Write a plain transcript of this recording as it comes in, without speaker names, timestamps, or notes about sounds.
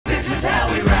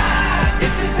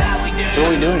So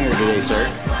what are we doing here today, sir?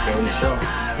 Building the shocks.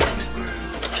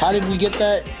 How did we get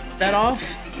that off?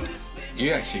 You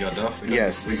actually got it off.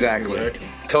 Yes, exactly.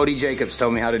 Cody Jacobs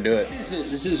told me how to do it. What is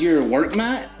this? This is your work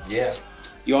mat? Yeah.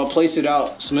 You all place it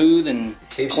out smooth and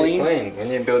Keeps clean? it clean. When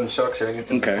you're building shocks,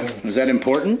 everything. Okay. Is that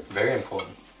important? Very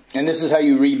important. And this is how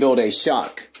you rebuild a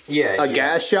shock? Yeah. A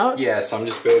gas shock? Yeah, so I'm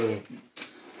just building...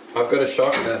 I've got a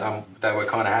shock that we're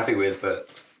kind of happy with, but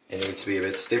it needs to be a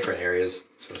bit stiffer in areas.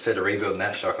 So instead of rebuilding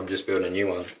that shock, I'm just building a new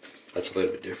one. That's a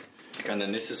little bit different. And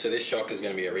then this shock is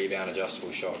going to be a rebound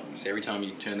adjustable shock. So every time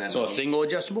you turn that So on, a single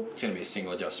adjustable? it's going to be a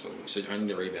single adjustable. So only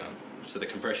the rebound. So the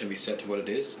compression will be set to what it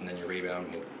is, and then your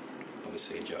rebound will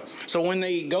obviously adjust. So when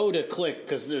they go to click,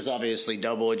 because there's obviously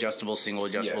double adjustables, single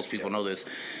adjustables, people know this.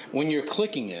 When you're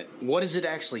clicking it, what is it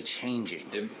actually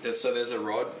changing? So there's a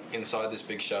rod inside this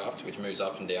big shaft which moves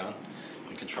up and down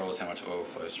and controls how much oil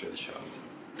flows through the shaft.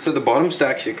 So the bottom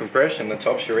stack's your compression, the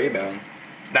top's your rebound.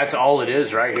 That's all it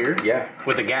is right here? Yeah.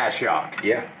 With a gas shock?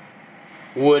 Yeah.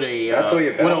 Would That's all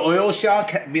your would an oil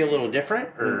shock be a little different?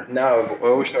 Or? No,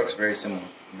 oil shock's very similar.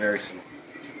 Very similar.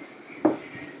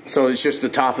 So it's just the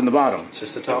top and the bottom? It's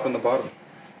just the top and the bottom.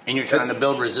 And you're trying to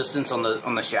build resistance on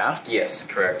the shaft? Yes,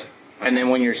 correct. And then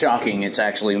when you're shocking, it's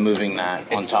actually moving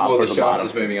that on top or the bottom? shaft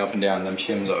is moving up and down, them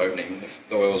shims are opening.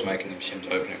 The oil's making them shims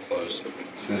open and close.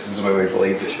 So this is where we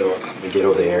bleed the shock. We get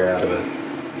all the air out of it.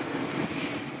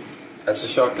 That's the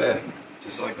shock there.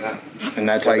 Just like that. And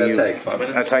that's how you take 5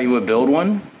 minutes? That's how you would build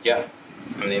one? Yeah.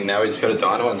 I mean, now we just got to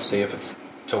dyno and see if it's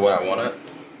to what I want it.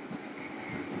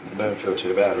 I don't feel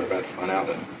too bad. We're about to find out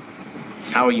then.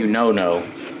 How will you know?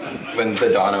 When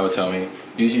the dyno will tell me.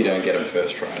 Usually you don't get them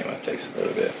first try anyway. It takes a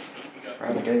little bit.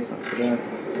 Right, the gate's not too bad.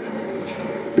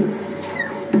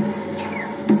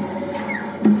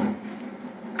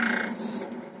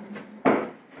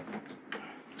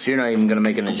 So you're not even going to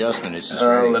make an adjustment, it's just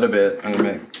a little bit. I'm going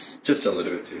to make just a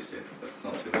little bit too stiff, but it's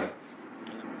not too bad.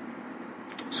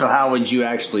 So how would you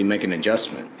actually make an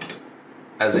adjustment?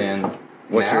 As in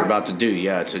what now? you're about to do,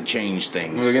 yeah, to change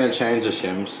things. We're going to change the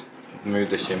shims, move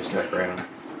the shim stack around.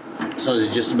 So is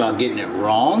it just about getting it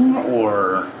wrong,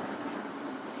 or?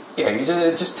 Yeah,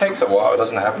 it just takes a while. It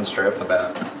doesn't happen straight off the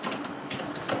bat.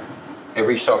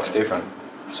 Every shock's different.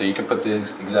 So you can put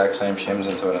these exact same shims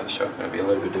into another shock. It'll be a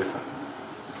little bit different.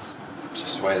 It's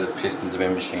just the way the pistons have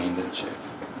been machined and shit.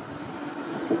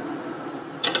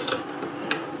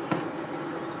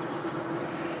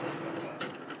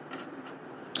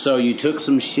 So you took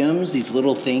some shims, these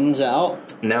little things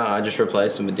out? No, I just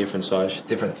replaced them with different size,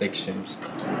 different thick shims.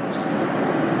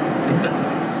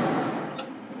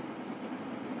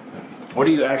 What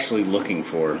are you actually looking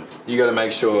for? You got to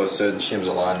make sure certain shims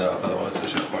are lined up, otherwise the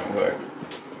shock won't work.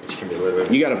 Which can be a little bit.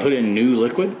 You got to put in new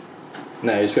liquid?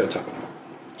 No, you just got to top it up.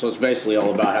 So it's basically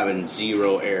all about having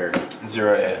zero air.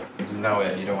 Zero air. No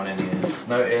air. You don't want any air.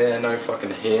 No air, no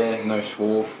fucking hair, no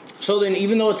swarf. So then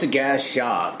even though it's a gas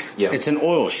shock, it's an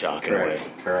oil shock in a way.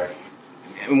 Correct.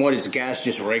 And what is gas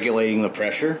just regulating the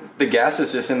pressure? The gas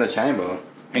is just in the chamber.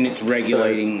 And it's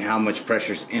regulating how much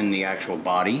pressure's in the actual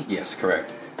body? Yes,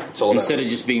 correct. It's all instead of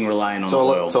just being reliant on the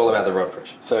oil. It's all about the rod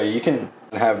pressure. So you can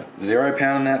have 0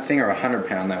 pound on that thing or 100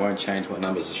 pound. That won't change what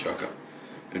numbers the shock are.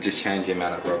 It'll just change the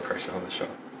amount of rod pressure on the shock.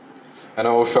 An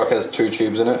oil shock has 2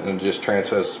 tubes in it and it just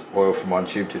transfers oil from one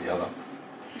tube to the other.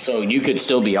 So you could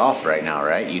still be off right now,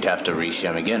 right? You'd have to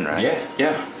re-shim again, right?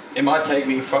 Yeah. It might take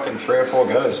me fucking 3 or 4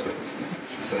 goes, but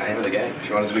it's the aim of the game. If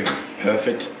you want it to be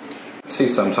perfect. See,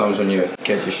 sometimes when you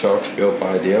get your shocks built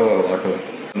by a dealer,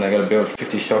 and they got to build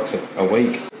 50 shocks a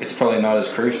week, it's probably not as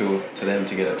crucial to them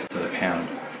to get it to the pound.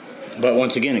 But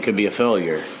once again, it could be a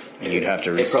failure, and you'd have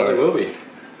to restart. It probably will be.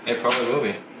 It probably will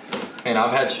be. And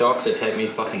I've had shocks that take me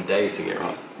fucking days to get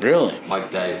right. Really? Like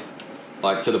days.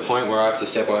 Like to the point where I have to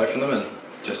step away from them and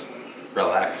just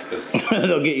relax, because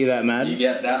they'll get you that mad. You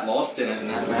get that lost in it and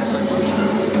that mad.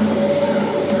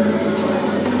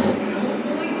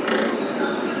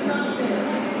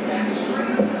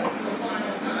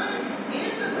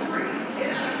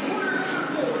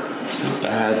 It's not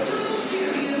bad.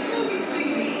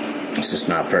 It's just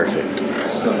not perfect.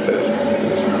 It's not perfect.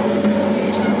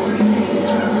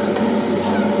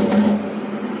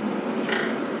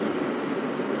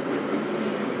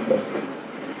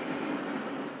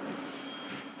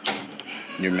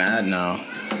 You're mad now.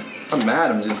 I'm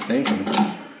mad, I'm just thinking.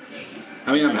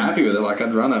 I mean, I'm happy with it, like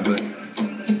I'd run it, but...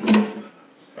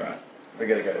 Alright, we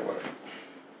gotta go to work.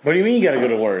 What do you mean you gotta go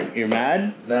to work? You're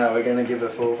mad? No, we're gonna give a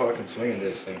full fucking swing at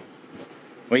this thing.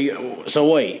 Well, so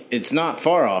wait, it's not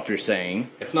far off, you're saying?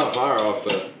 It's not far off,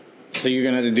 but... So you're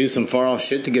gonna have to do some far off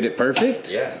shit to get it perfect?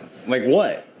 Yeah. Like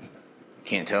what?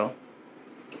 Can't tell.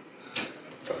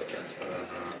 Probably can't tell that.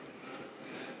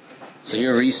 So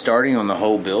you're restarting on the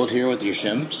whole build here with your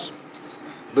shims?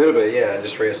 A little bit, yeah.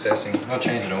 Just reassessing. Not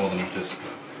changing all of them, just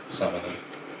some of them.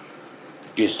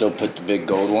 You still put the big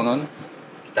gold one on?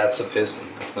 That's a piston.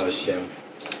 That's not a shim.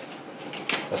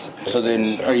 That's a piston. So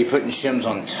then, are you putting shims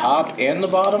on top and the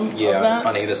bottom of that?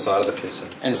 On either side of the piston.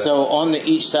 And so on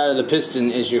each side of the piston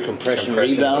is your compression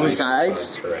rebound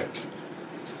sides? Correct.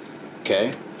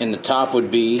 Okay. And the top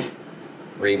would be?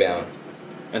 Rebound.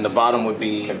 And the bottom would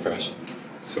be? Compression.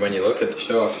 So when you look at the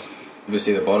shock,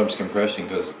 obviously the bottom's compression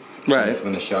because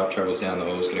when the shaft travels down, the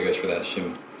oil's going to go through that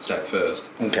shim stack first.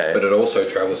 Okay. But it also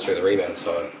travels through the rebound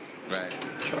side. Right.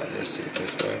 Try this, see if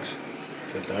this works.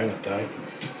 If it don't, it don't.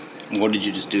 What did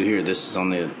you just do here? This is on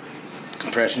the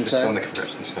compression side? This is on the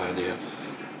compression side, yeah.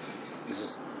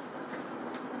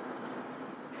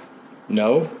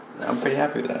 No? I'm pretty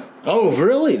happy with that. Oh,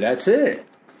 really? That's it?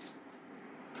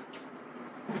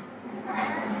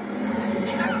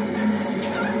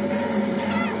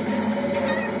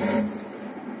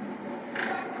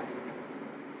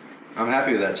 I'm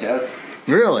happy with that, Chaz.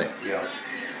 Really? Yeah.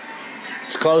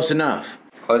 It's close enough.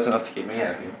 Close enough to keep me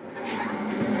happy.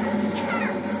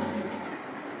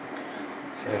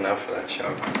 It's enough for that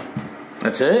shock.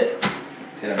 That's it?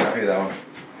 See, I'm happy with that one.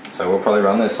 So we'll probably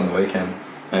run this on the weekend,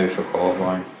 maybe for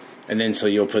qualifying. And then so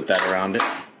you'll put that around it?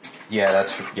 Yeah,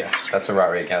 that's a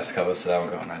right rear gas cover, so that will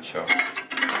go on that shock.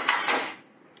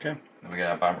 Okay. Then we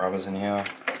got our bump rubbers in here,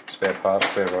 spare parts,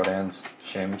 spare rod ends,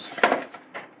 shims,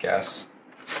 gas,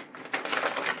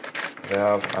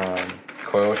 valve,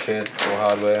 coil shit, all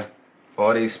hardware,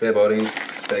 bodies, spare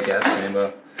gas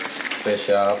chamber, spare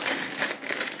shafts,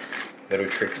 little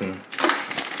tricks and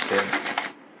shit.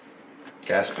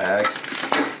 Gas bags.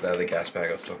 They're the gas bag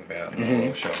I was talking about in the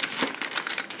oil shops.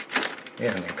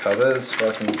 Yeah, and then covers,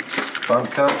 fucking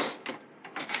bump cups,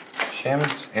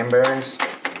 shims, end bearings.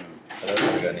 What else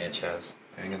have we got in here, Chaz?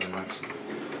 Ain't got that much.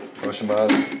 Caution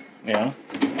bars. Yeah.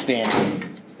 Standard.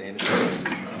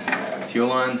 Fuel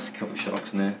lines, a couple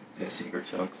shocks in there. They're secret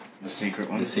shocks. The secret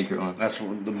ones? The secret ones. That's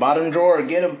the bottom drawer.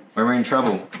 Get them. When we're in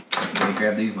trouble, we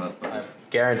grab these motherfuckers.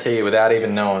 Guarantee you, without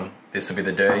even knowing, this will be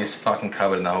the dirtiest fucking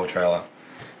cupboard in the whole trailer.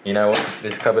 You know what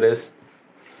this cupboard is?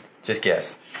 Just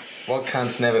guess. What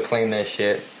cunts never clean their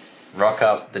shit? Rock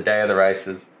up the day of the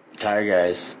races. Tire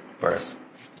guys. Worse.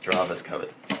 Driver's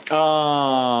cupboard.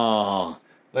 Oh.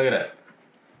 Look at it.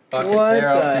 Fucking what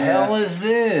the hell is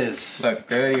this? Look,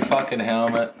 dirty fucking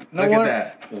helmet. Look at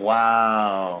that.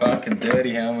 Wow. Fucking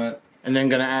dirty helmet. And then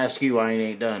gonna ask you why you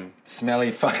ain't done.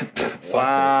 Smelly fucking.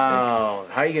 Wow.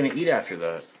 How you gonna eat after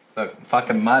that? Look,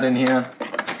 fucking mud in here.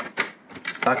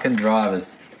 Fucking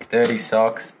drivers. Dirty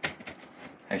socks.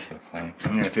 Actually, clean.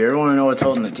 Yeah, if you ever want to know what's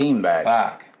holding the team back,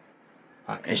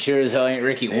 Fuck. it sure as hell ain't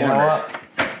Ricky Warner. You know what?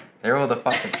 They're all the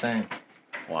fucking same.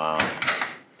 Wow.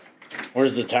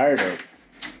 Where's the tire dope?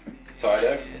 Tire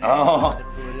dope? Oh.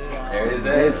 There it is.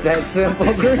 It's that simple.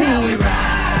 This is how we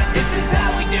ride. This is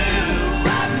how we do.